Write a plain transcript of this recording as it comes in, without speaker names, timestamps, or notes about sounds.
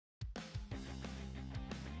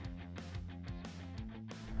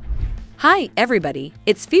Hi, everybody.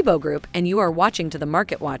 It's FIBO Group, and you are watching to the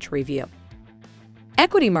Market Watch review.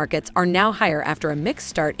 Equity markets are now higher after a mixed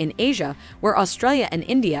start in Asia, where Australia and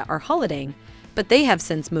India are holidaying, but they have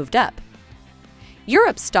since moved up.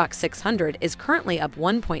 Europe's Stoxx 600 is currently up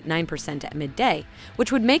 1.9% at midday,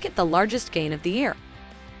 which would make it the largest gain of the year.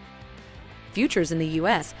 Futures in the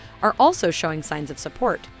U.S. are also showing signs of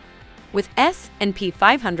support, with S&P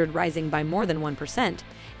 500 rising by more than 1%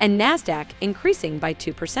 and NASDAQ increasing by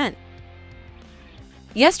 2%.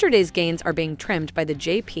 Yesterday's gains are being trimmed by the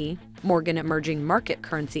J.P. Morgan Emerging Market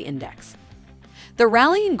Currency Index. The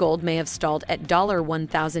rally in gold may have stalled at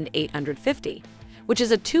 $1,850, which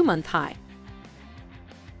is a two-month high.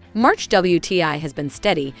 March WTI has been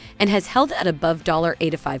steady and has held at above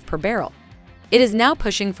 $85 per barrel. It is now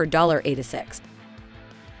pushing for $86.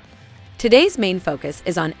 Today's main focus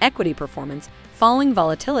is on equity performance following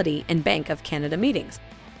volatility in Bank of Canada meetings.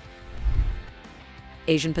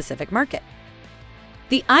 Asian Pacific market.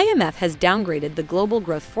 The IMF has downgraded the global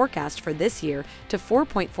growth forecast for this year to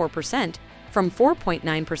 4.4% from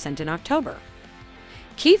 4.9% in October.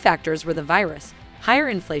 Key factors were the virus, higher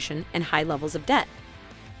inflation, and high levels of debt.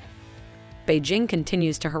 Beijing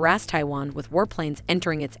continues to harass Taiwan with warplanes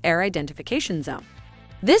entering its air identification zone.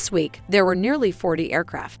 This week, there were nearly 40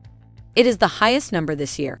 aircraft. It is the highest number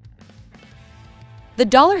this year. The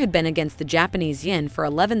dollar had been against the Japanese yen for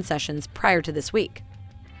 11 sessions prior to this week.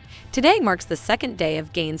 Today marks the second day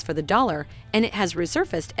of gains for the dollar, and it has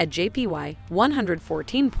resurfaced at JPY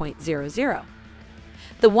 114.00.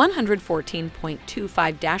 The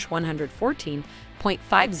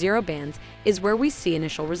 114.25-114.50 bands is where we see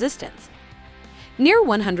initial resistance. Near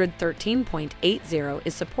 113.80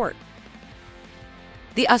 is support.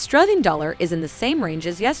 The Australian dollar is in the same range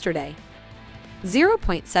as yesterday,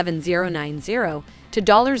 0.7090 to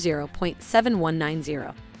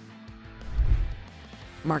 $0.7190.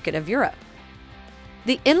 Market of Europe.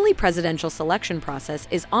 The Italy presidential selection process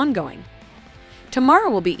is ongoing.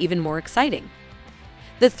 Tomorrow will be even more exciting.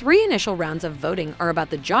 The three initial rounds of voting are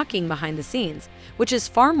about the jockeying behind the scenes, which is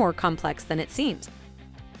far more complex than it seems.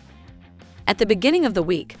 At the beginning of the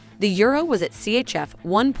week, the euro was at CHF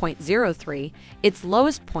 1.03, its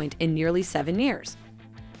lowest point in nearly 7 years.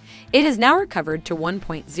 It has now recovered to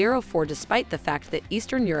 1.04 despite the fact that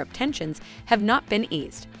Eastern Europe tensions have not been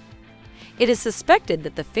eased. It is suspected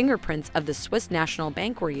that the fingerprints of the Swiss National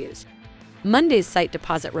Bank were used. Monday's sight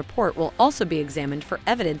deposit report will also be examined for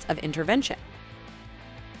evidence of intervention.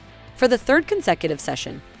 For the third consecutive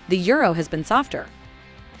session, the euro has been softer.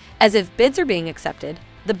 As if bids are being accepted,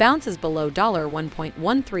 the bounces below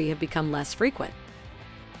 $1.13 have become less frequent.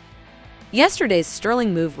 Yesterday's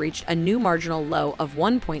sterling move reached a new marginal low of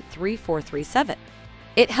 1.3437.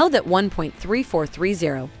 It held at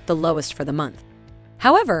 1.3430, the lowest for the month.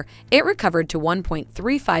 However, it recovered to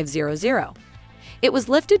 1.3500. It was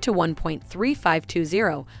lifted to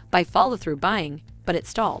 1.3520 by follow-through buying, but it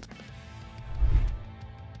stalled.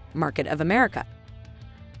 Market of America.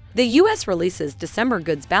 The U.S. releases December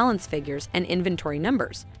goods balance figures and inventory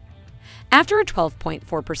numbers. After a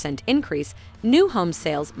 12.4% increase, new home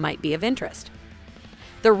sales might be of interest.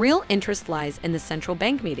 The real interest lies in the central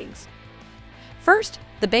bank meetings. First,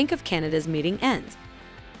 the Bank of Canada's meeting ends.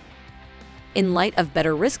 In light of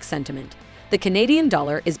better risk sentiment, the Canadian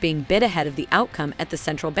dollar is being bid ahead of the outcome at the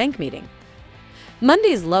central bank meeting.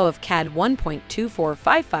 Monday's low of CAD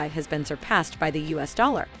 1.2455 has been surpassed by the U.S.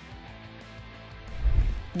 dollar.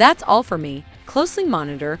 That's all for me. Closely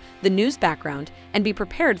monitor the news background and be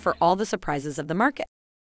prepared for all the surprises of the market.